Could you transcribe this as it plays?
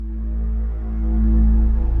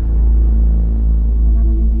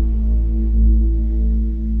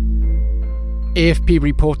AFP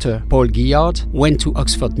reporter Paul Guillard went to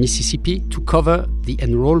Oxford, Mississippi to cover the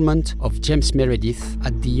enrollment of James Meredith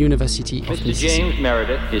at the University of Mississippi. Mr. James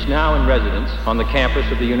Meredith is now in residence on the campus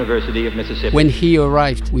of the University of Mississippi. When he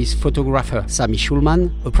arrived with photographer Sammy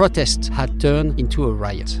Schulman, a protest had turned into a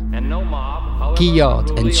riot. And no mob,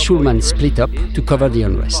 Guillard and Schulman split up to cover the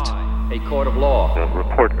unrest. A court of law. The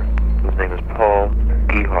reporter, whose name is Paul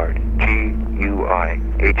Guillard, Guihard,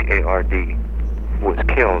 was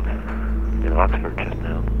killed in Oxford just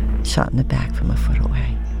now. Shot in the back from a foot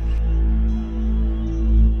away.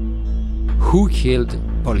 Who killed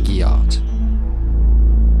Paul Guillard?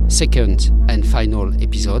 Second and final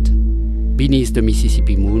episode. Beneath the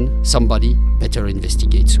Mississippi moon, somebody better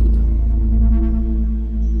investigate soon.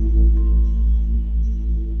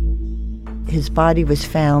 His body was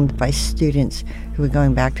found by students who were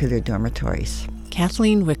going back to their dormitories.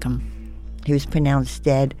 Kathleen Wickham. He was pronounced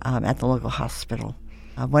dead at the local hospital.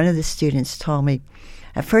 One of the students told me,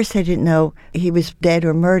 at first I didn't know he was dead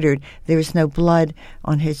or murdered. There was no blood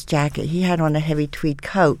on his jacket. He had on a heavy tweed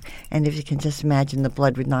coat, and if you can just imagine, the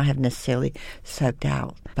blood would not have necessarily soaked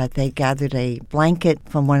out. But they gathered a blanket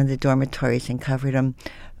from one of the dormitories and covered him.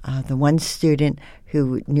 The one student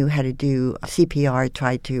who knew how to do CPR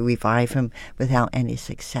tried to revive him without any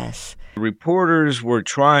success. Reporters were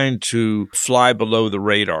trying to fly below the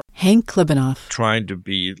radar. Hank Klibanoff. Trying to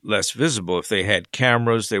be less visible. If they had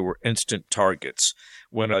cameras, they were instant targets.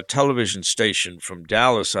 When a television station from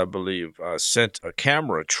Dallas, I believe, sent a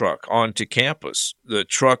camera truck onto campus, the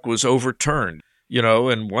truck was overturned,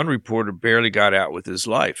 and one reporter barely got out with his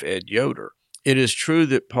life, Ed Yoder. It is true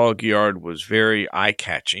that Paul Guillard was very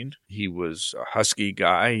eye-catching. He was a husky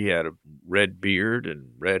guy. He had a red beard and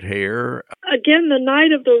red hair. Again, the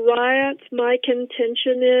night of the riots, my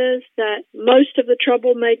contention is that most of the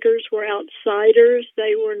troublemakers were outsiders.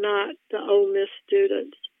 They were not the Ole Miss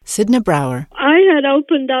students. Sidna Brower. I had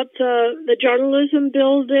opened up the journalism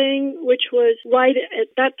building, which was right at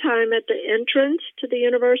that time at the entrance to the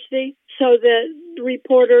university, so that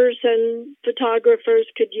reporters and photographers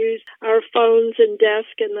could use our phones and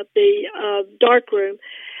desk in the dark room.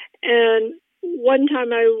 And one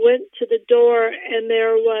time I went to the door, and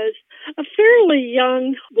there was a fairly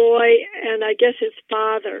young boy and I guess his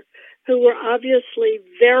father, who were obviously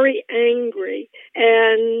very angry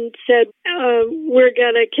and said, we're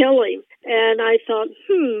going to kill him. And I thought,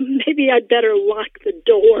 maybe I'd better lock the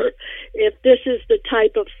door if this is the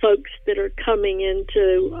type of folks that are coming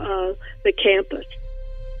into the campus.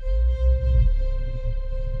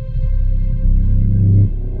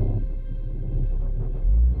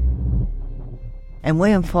 And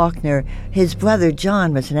William Faulkner, his brother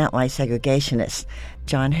John was an outlaw segregationist.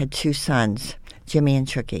 John had two sons, Jimmy and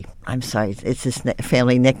Tookie. I'm sorry, it's his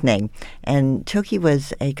family nickname. And Tookie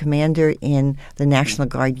was a commander in the National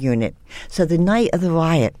Guard unit. So the night of the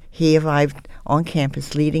riot, he arrived on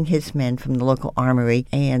campus leading his men from the local armory,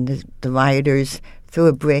 and the rioters threw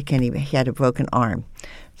a brick, and he had a broken arm.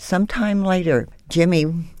 Sometime later, Jimmy,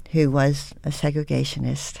 who was a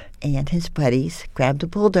segregationist, and his buddies grabbed a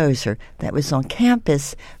bulldozer that was on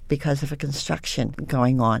campus because of a construction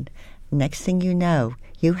going on. Next thing you know,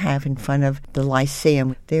 you have in front of the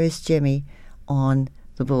Lyceum, there is Jimmy on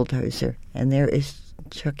the bulldozer, and there is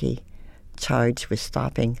Tookie charged with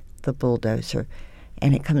stopping the bulldozer.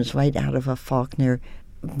 And it comes right out of a Faulkner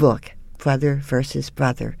book, Brother versus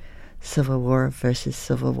Brother, Civil War versus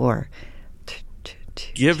Civil War.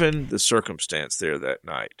 Given the circumstance there that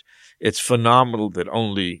night, it's phenomenal that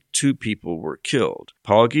only two people were killed,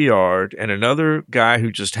 Paul Guillard and another guy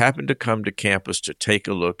who just happened to come to campus to take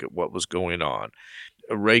a look at what was going on,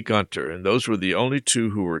 Ray Gunter, and those were the only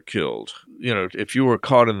two who were killed. If you were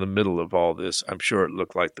caught in the middle of all this, I'm sure it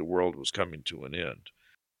looked like the world was coming to an end.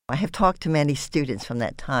 I have talked to many students from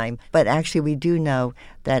that time, but actually we do know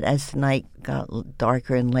that as the night got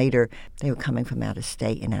darker and later, they were coming from out of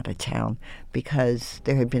state and out of town because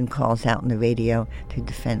there had been calls out on the radio to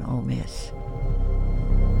defend Ole Miss.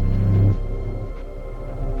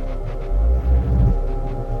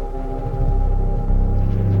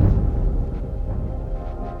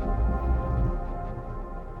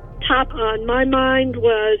 Top on my mind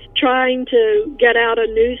was trying to get out a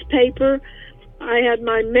newspaper. I had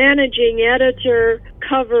my managing editor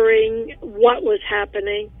covering what was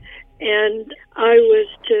happening, and I was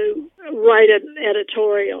to write an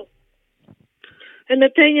editorial. And the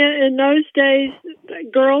thing in those days,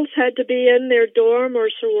 girls had to be in their dorm or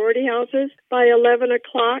sorority houses by 11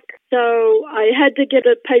 o'clock. So I had to get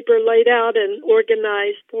a paper laid out and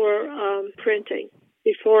organized for printing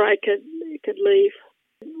before I could leave.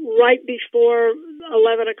 Right before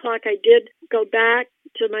 11 o'clock, I did go back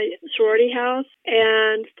to my sorority house.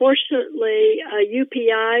 And fortunately, a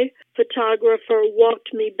UPI photographer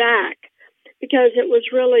walked me back because it was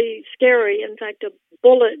really scary. In fact, a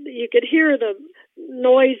bullet, you could hear the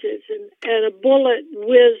noises, and a bullet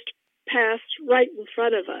whizzed past right in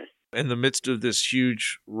front of us. In the midst of this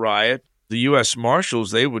huge riot, the U.S.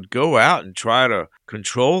 Marshals, they would go out and try to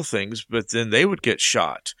control things, but then they would get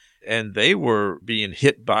shot. And they were being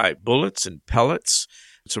hit by bullets and pellets.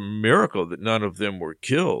 It's a miracle that none of them were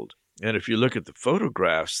killed. And if you look at the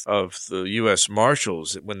photographs of the U.S.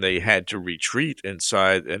 Marshals when they had to retreat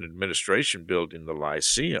inside an administration building, the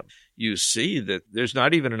Lyceum, you see that there's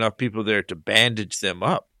not even enough people there to bandage them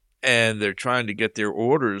up. And they're trying to get their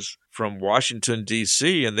orders from Washington,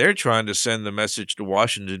 D.C., and they're trying to send the message to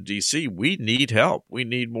Washington, D.C., we need help. We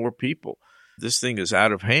need more people. This thing is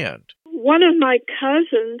out of hand. One of my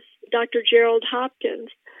cousins, Dr. Gerald Hopkins,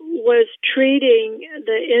 was treating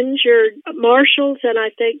the injured marshals and I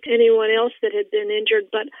think anyone else that had been injured,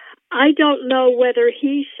 but I don't know whether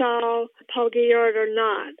he saw Paul Guillard or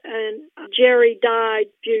not. And Jerry died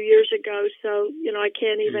a few years ago, so, I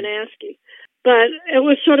can't even ask you. But it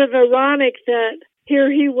was sort of ironic that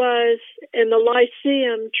here he was in the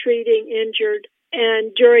Lyceum treating injured,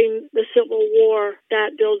 and during the Civil War,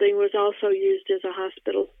 that building was also used as a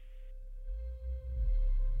hospital.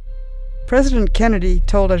 President Kennedy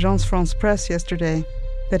told Agence France-Presse yesterday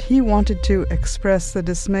that he wanted to express the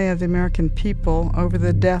dismay of the American people over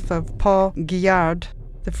the death of Paul Guillard,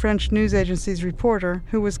 the French news agency's reporter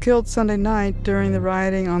who was killed Sunday night during the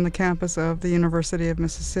rioting on the campus of the University of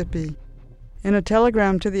Mississippi. In a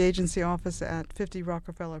telegram to the agency office at 50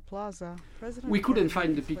 Rockefeller Plaza, we couldn't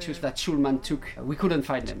find the pictures that Schulman took. We couldn't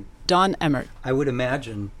find them. Don Emmert. I would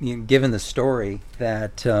imagine, given the story,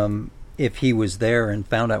 that if he was there and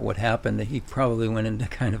found out what happened, that he probably went into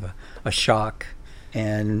kind of a shock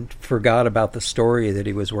and forgot about the story that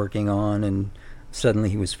he was working on, and suddenly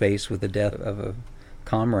he was faced with the death of a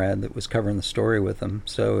comrade that was covering the story with him.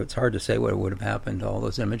 So it's hard to say what would have happened to all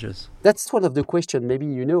those images. That's one of the questions, maybe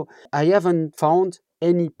I haven't found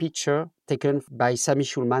any picture taken by Sammy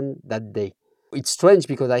Schulman that day. It's strange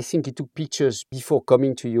because I think he took pictures before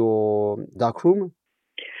coming to your darkroom.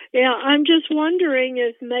 Yeah, I'm just wondering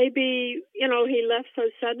if maybe, he left so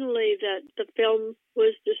suddenly that the film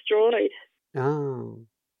was destroyed. Oh.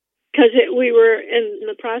 Because we were in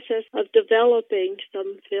the process of developing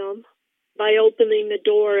some film. By opening the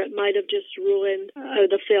door, it might have just ruined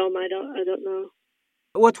the film. I don't know.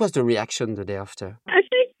 What was the reaction the day after? I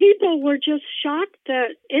think people were just shocked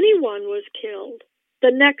that anyone was killed.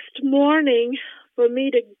 The next morning, for me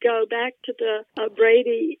to go back to the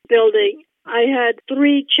Brady building, I had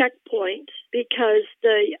 3 checkpoints because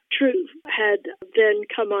the truth had then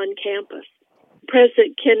come on campus.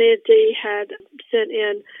 President Kennedy had sent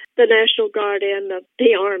in the National Guard and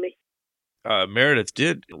the Army. Meredith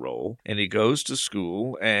did enroll, and he goes to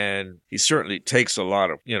school, and he certainly takes a lot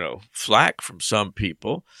of, flack from some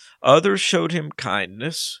people. Others showed him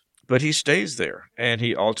kindness, but he stays there, and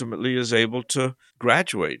he ultimately is able to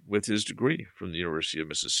graduate with his degree from the University of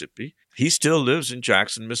Mississippi. He still lives in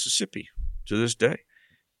Jackson, Mississippi to this day.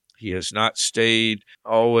 He has not stayed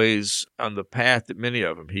always on the path that many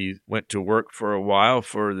of them. He went to work for a while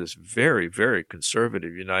for this very, very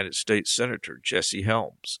conservative United States Senator, Jesse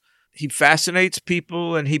Helms. He fascinates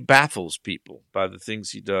people and he baffles people by the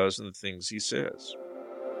things he does and the things he says.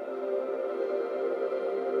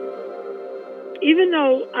 Even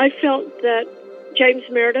though I felt that James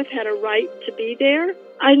Meredith had a right to be there,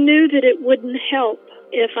 I knew that it wouldn't help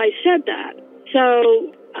if I said that.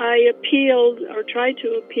 So I appealed, or tried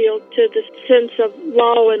to appeal, to the sense of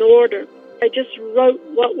law and order. I just wrote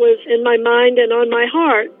what was in my mind and on my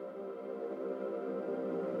heart.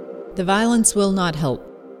 The Violence Will Not Help.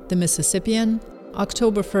 The Mississippian,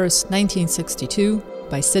 October 1st, 1962,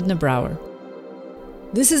 by Sidney Brower.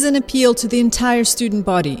 This is an appeal to the entire student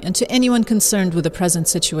body and to anyone concerned with the present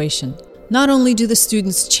situation. Not only do the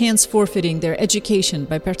students chance forfeiting their education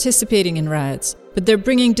by participating in riots, but they're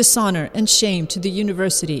bringing dishonor and shame to the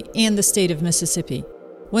university and the state of Mississippi.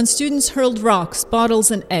 When students hurled rocks,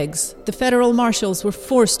 bottles, and eggs, the federal marshals were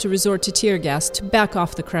forced to resort to tear gas to back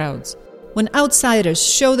off the crowds. When outsiders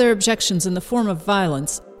show their objections in the form of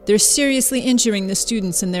violence, they're seriously injuring the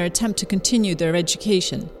students in their attempt to continue their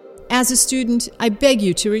education. As a student, I beg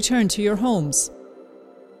you to return to your homes.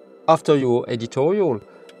 After your editorial,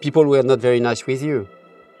 people were not very nice with you.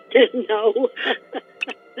 No.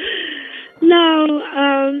 No.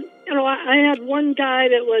 I had one guy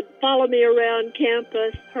that would follow me around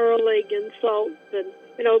campus hurling insults and,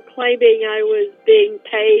 claiming I was being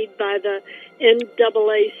paid by the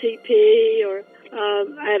NAACP or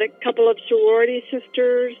I had a couple of sorority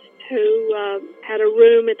sisters who had a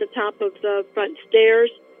room at the top of the front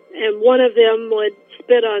stairs, and one of them would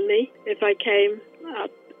spit on me if I came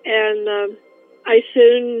up. And I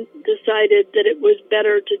soon decided that it was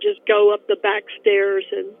better to just go up the back stairs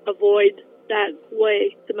and avoid that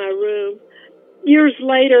way to my room. Years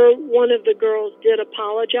later, one of the girls did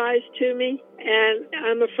apologize to me, and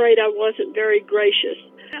I'm afraid I wasn't very gracious.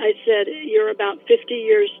 I said, "You're about 50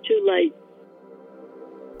 years too late."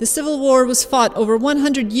 The Civil War was fought over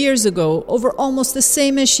 100 years ago over almost the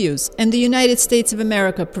same issues, and the United States of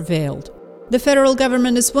America prevailed. The federal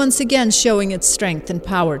government is once again showing its strength and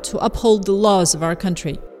power to uphold the laws of our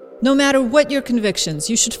country. No matter what your convictions,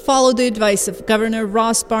 you should follow the advice of Governor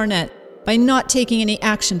Ross Barnett by not taking any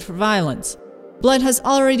action for violence. Blood has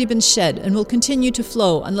already been shed and will continue to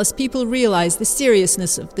flow unless people realize the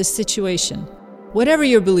seriousness of this situation. Whatever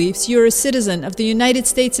your beliefs, you are a citizen of the United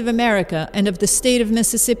States of America and of the state of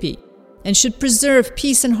Mississippi, and should preserve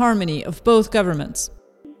peace and harmony of both governments.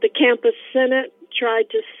 The campus senate tried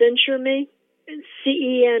to censure me,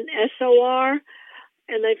 CENSOR,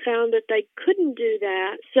 and they found that they couldn't do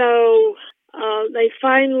that. So they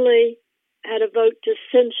finally had a vote to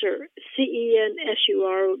censor,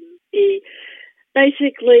 CENSURE,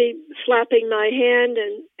 basically slapping my hand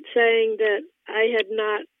and saying that I had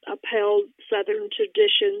not upheld Southern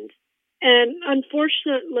traditions. And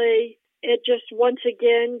unfortunately, it just once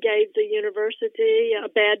again gave the university a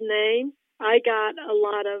bad name. I got a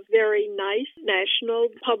lot of very nice national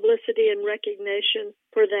publicity and recognition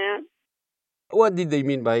for that. What did they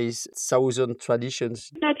mean by Southern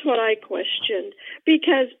traditions? That's what I questioned.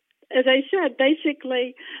 Because, as I said,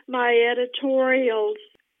 basically my editorials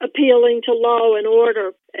appealing to law and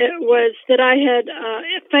order, it was that I had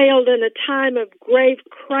failed in a time of grave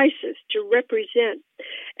crisis to represent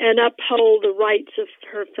and uphold the rights of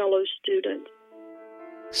her fellow students.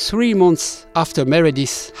 3 months after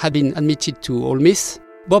Meredith had been admitted to Ole Miss,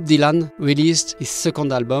 Bob Dylan released his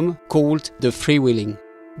second album called The Freewheeling.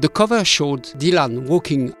 The cover showed Dylan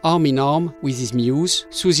walking arm in arm with his muse,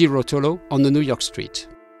 Susie Rotolo, on a New York street.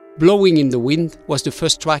 Blowing in the Wind was the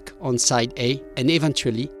first track on side A and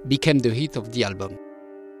eventually became the hit of the album.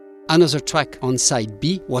 Another track on side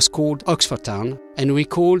B was called Oxfordtown and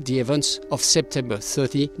recalled the events of September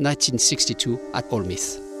 30, 1962 at Ole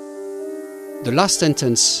Miss. The last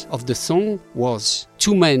sentence of the song was,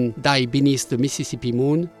 "Two men die beneath the Mississippi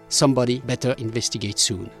moon, somebody better investigate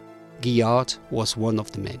soon." Guillard was one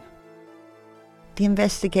of the men. The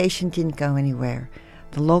investigation didn't go anywhere.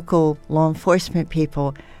 The local law enforcement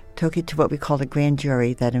people took it to what we call a grand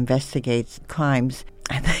jury that investigates crimes.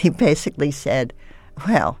 And they basically said,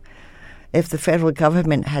 well, if the federal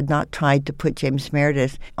government had not tried to put James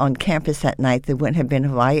Meredith on campus that night, there wouldn't have been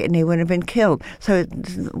a riot and he wouldn't have been killed. So,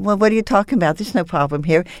 well, what are you talking about? There's no problem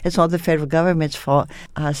here. It's all the federal government's fault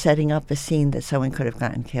setting up a scene that someone could have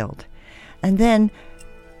gotten killed. And then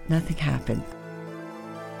nothing happened.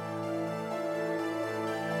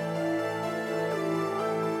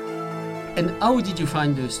 And how did you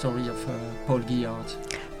find the story of Paul Guillard?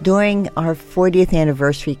 During our 40th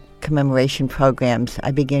anniversary commemoration programs,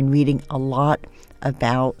 I began reading a lot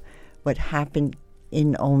about what happened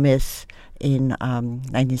in Ole Miss in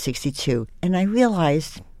 1962. And I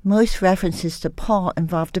realized most references to Paul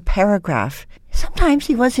involved a paragraph. Sometimes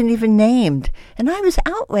he wasn't even named. And I was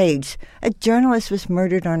outraged. A journalist was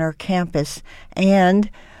murdered on our campus, and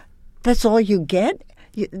that's all you get?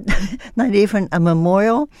 Not even a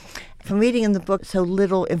memorial? From reading in the book so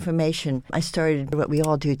little information, I started what we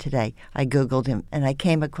all do today. I Googled him, and I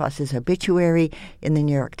came across his obituary in the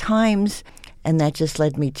New York Times, and that just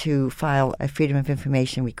led me to file a Freedom of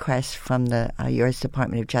Information request from the U.S.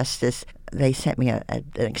 Department of Justice. They sent me an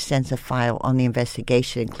extensive file on the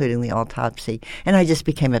investigation, including the autopsy, and I just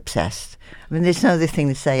became obsessed. I mean, there's no other thing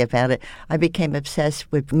to say about it. I became obsessed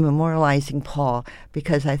with memorializing Paul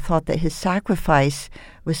because I thought that his sacrifice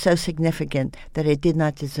was so significant that it did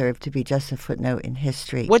not deserve to be just a footnote in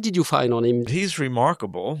history. What did you find on him? He's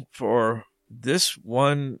remarkable for this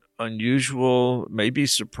one unusual, maybe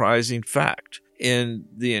surprising fact. In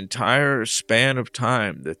the entire span of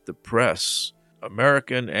time that the press,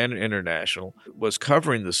 American and international, was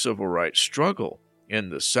covering the civil rights struggle in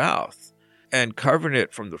the South and covering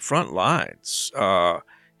it from the front lines,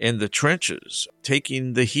 in the trenches,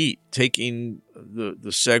 taking the heat, taking the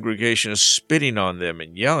segregationists, spitting on them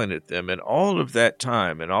and yelling at them. And all of that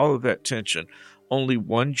time and all of that tension, only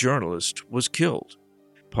one journalist was killed.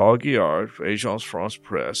 Paul Guillard for Agence France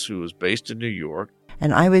Presse, who was based in New York.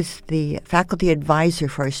 And I was the faculty advisor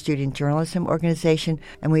for our student journalism organization,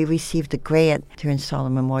 and we received a grant to install a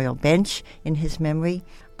memorial bench in his memory.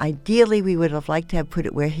 Ideally, we would have liked to have put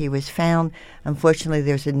it where he was found. Unfortunately,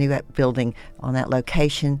 there's a new building on that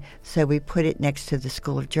location, so we put it next to the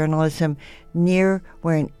School of Journalism, near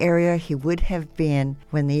where an area he would have been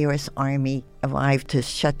when the U.S. Army arrived to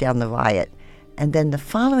shut down the riot. And then the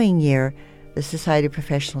following year, the Society of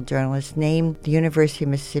Professional Journalists named the University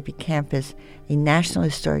of Mississippi campus a National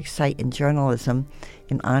Historic Site in Journalism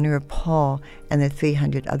in honor of Paul and the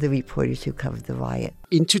 300 other reporters who covered the riot.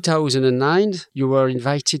 In 2009, you were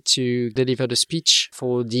invited to deliver the speech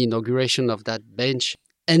for the inauguration of that bench.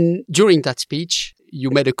 And during that speech, you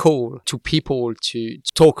made a call to people to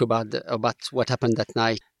talk about what happened that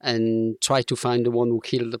night and try to find the one who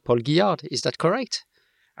killed Paul Guillard. Is that correct?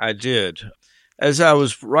 I did. As I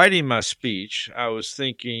was writing my speech, I was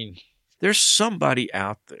thinking, there's somebody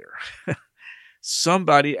out there.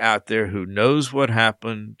 Somebody out there who knows what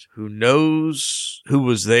happened, who knows who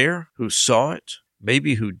was there, who saw it,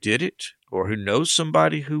 maybe who did it, or who knows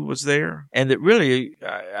somebody who was there. And that really,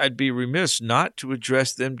 I'd be remiss not to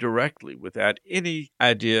address them directly without any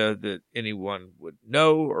idea that anyone would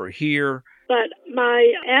know or hear. But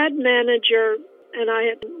my ad manager and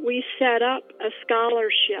we set up a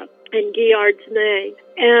scholarship in Guillard's name.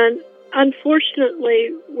 And unfortunately,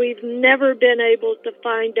 we've never been able to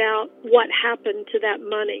find out what happened to that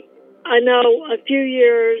money. I know a few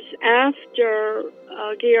years after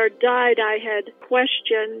Guillard died, I had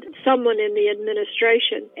questioned someone in the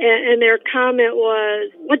administration, and their comment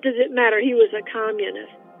was, what does it matter? He was a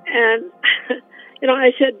communist. And,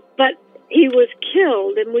 I said, but he was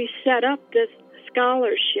killed, and we set up this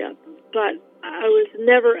scholarship, but I was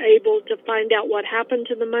never able to find out what happened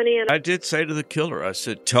to the money. And I did say to the killer, I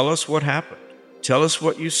said, tell us what happened. Tell us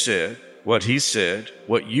what you said, what he said,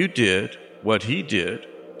 what you did, what he did.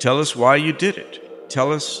 Tell us why you did it.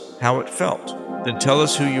 Tell us how it felt. Then tell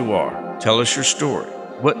us who you are. Tell us your story.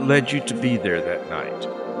 What led you to be there that night?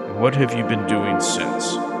 And what have you been doing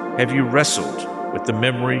since? Have you wrestled with the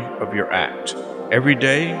memory of your act every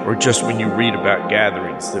day, or just when you read about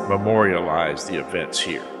gatherings that memorialize the events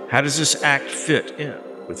here? How does this act fit in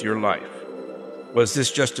with your life? Was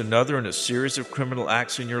this just another in a series of criminal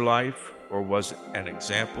acts in your life, or was it an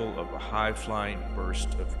example of a high-flying burst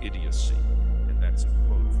of idiocy? And that's a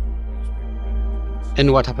quote from the newspaper.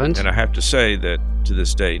 And what happened? And I have to say that to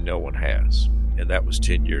this day, no one has. And that was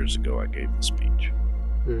 10 years ago I gave the speech.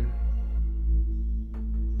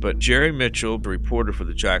 But Jerry Mitchell, the reporter for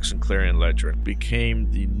the Jackson Clarion-Ledger, became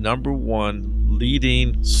the #1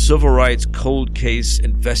 leading civil rights cold case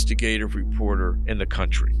investigative reporter in the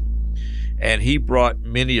country. And he brought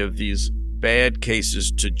many of these bad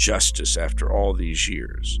cases to justice after all these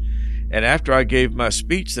years. And after I gave my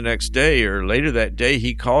speech the next day or later that day,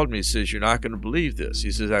 he called me and says, you're not going to believe this.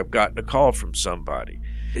 He says, I've gotten a call from somebody.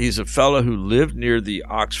 He's a fellow who lived near the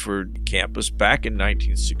Oxford campus back in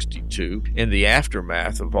 1962 in the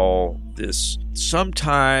aftermath of all this.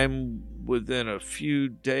 Sometime within a few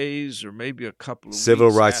days or maybe a couple of Civil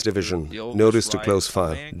weeks Rights after Division, the Oldest notice to Riot, close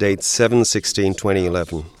file, Van date Gogh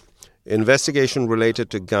 7/16/2011. Investigation related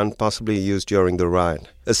to gun possibly used during the riot.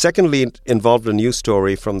 A second lead involved a news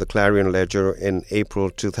story from the Clarion-Ledger in April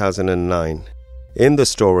 2009. In the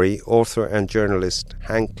story, author and journalist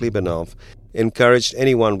Hank Klebanov encouraged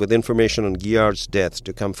anyone with information on Guillard's death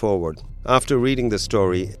to come forward. After reading the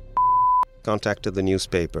story, contacted the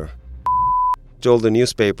newspaper. Told the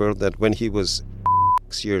newspaper that when he was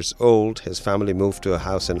 6 years old, his family moved to a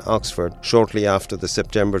house in Oxford shortly after the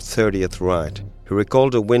September 30th riot. He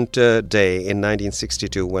recalled a winter day in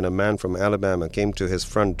 1962 when a man from Alabama came to his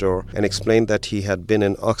front door and explained that he had been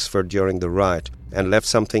in Oxford during the riot and left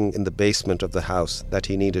something in the basement of the house that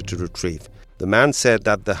he needed to retrieve. The man said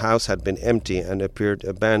that the house had been empty and appeared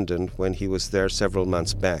abandoned when he was there several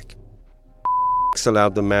months back.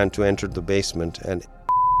 Allowed the man to enter the basement and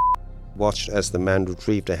watched as the man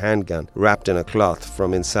retrieved a handgun wrapped in a cloth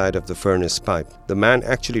from inside of the furnace pipe. The man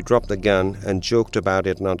actually dropped the gun and joked about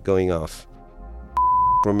it not going off.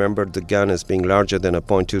 Remembered the gun as being larger than a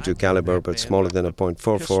 .22 caliber but smaller than a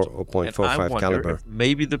 .44 or .45 caliber.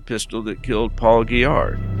 Maybe the pistol that killed Paul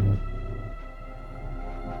Guillard.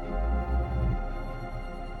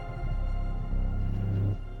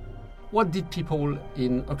 What did people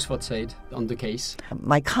in Oxford say on the case?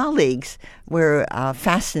 My colleagues were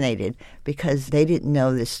fascinated because they didn't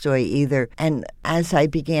know this story either. And as I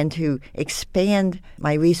began to expand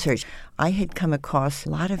my research, I had come across a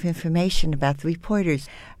lot of information about the reporters.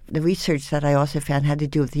 The research that I also found had to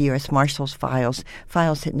do with the U.S. Marshal's files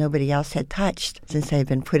that nobody else had touched since they had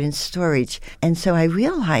been put in storage. And so I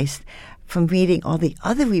realized from reading all the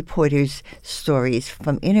other reporters' stories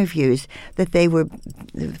from interviews that the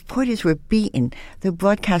reporters were beaten. The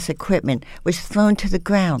broadcast equipment was thrown to the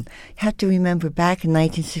ground. You have to remember back in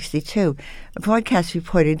 1962, a broadcast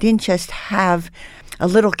reporter didn't just have a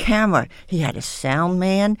little camera. He had a sound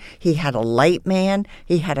man, he had a light man,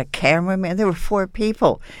 he had a cameraman. There were 4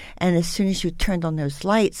 people. And as soon as you turned on those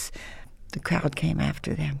lights, the crowd came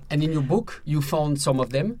after them. And in your book, you found some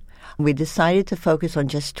of them? We decided to focus on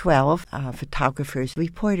just 12 photographers,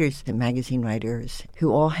 reporters, and magazine writers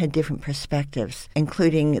who all had different perspectives,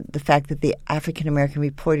 including the fact that the African-American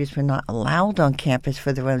reporters were not allowed on campus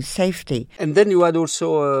for their own safety. And then you had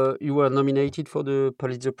also, you were nominated for the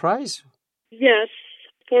Pulitzer Prize? Yes,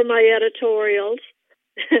 for my editorials.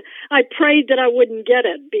 I prayed that I wouldn't get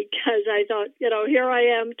it because I thought, here I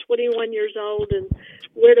am, 21 years old, and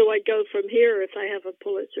where do I go from here if I have a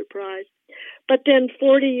Pulitzer Prize? But then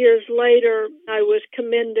 40 years later, I was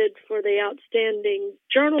commended for the outstanding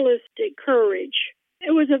journalistic courage.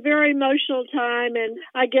 It was a very emotional time, and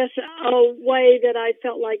I guess a way that I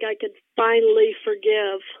felt like I could finally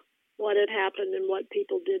forgive what had happened and what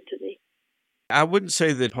people did to me. I wouldn't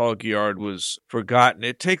say that Paul Guillard was forgotten.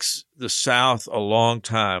 It takes the South a long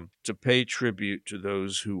time to pay tribute to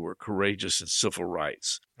those who were courageous in civil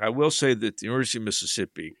rights. I will say that the University of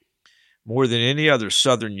Mississippi, more than any other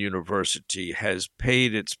Southern university, has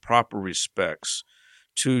paid its proper respects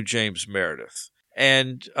to James Meredith.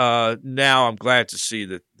 And now I'm glad to see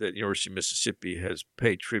that the University of Mississippi has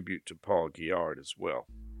paid tribute to Paul Guillard as well.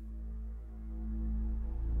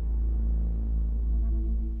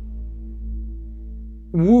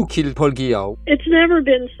 Who killed Paul Guillard? It's never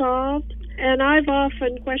been solved, and I've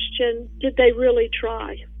often questioned, did they really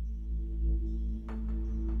try?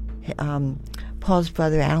 Paul's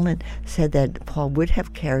brother Alan said that Paul would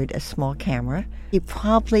have carried a small camera. He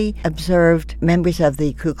probably observed members of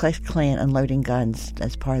the Ku Klux Klan unloading guns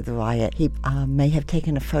as part of the riot. He may have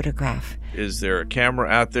taken a photograph. Is there a camera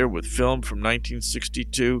out there with film from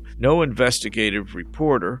 1962? No investigative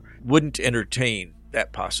reporter wouldn't entertain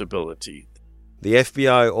that possibility. The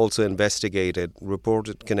FBI also investigated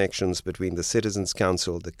reported connections between the Citizens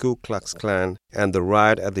Council, the Ku Klux Klan, and the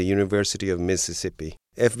riot at the University of Mississippi.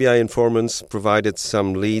 FBI informants provided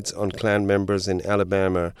some leads on Klan members in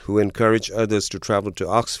Alabama who encouraged others to travel to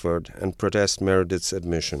Oxford and protest Meredith's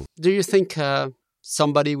admission. Do you think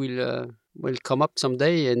somebody will come up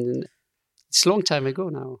someday? And it's a long time ago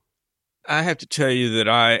now. I have to tell you that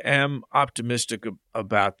I am optimistic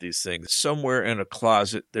about these things. Somewhere in a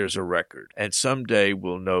closet, there's a record, and someday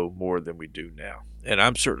we'll know more than we do now. And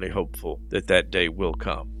I'm certainly hopeful that that day will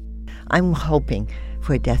come. I'm hoping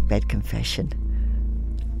for a deathbed confession.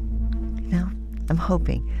 I'm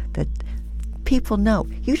hoping that people know.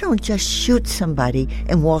 You don't just shoot somebody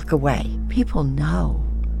and walk away. People know.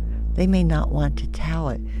 They may not want to tell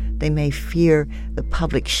it. They may fear the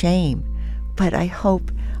public shame. But I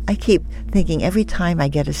keep thinking every time I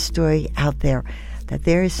get a story out there that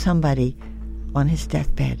there is somebody on his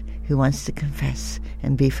deathbed who wants to confess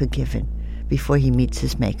and be forgiven before he meets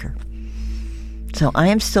his maker. So I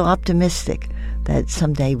am still optimistic that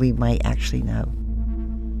someday we might actually know.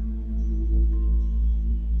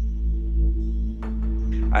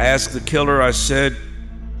 I asked the killer, I said,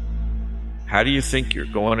 how do you think you're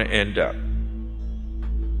going to end up?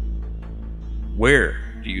 Where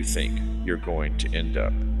do you think you're going to end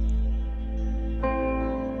up?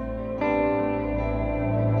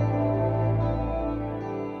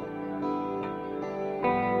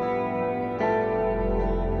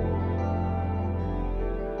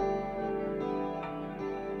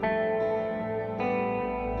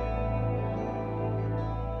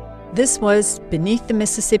 This was Beneath the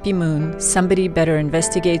Mississippi Moon, Somebody Better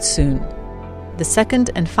Investigate Soon, the second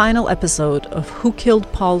and final episode of Who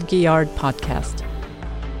Killed Paul Guillard podcast,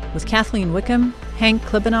 with Kathleen Wickham, Hank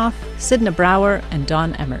Klibanoff, Sidna Brower, and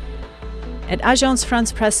Don Emmert. At Agence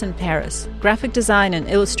France Presse in Paris, graphic design and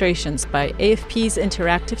illustrations by AFP's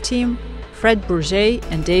interactive team, Fred Bourget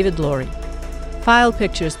and David Laurie. File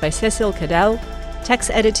pictures by Cecile Cadell, text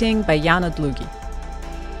editing by Jana Dlugi.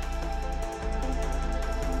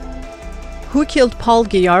 Who Killed Paul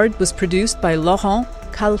Guillard was produced by Laurent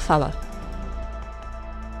Kalfala.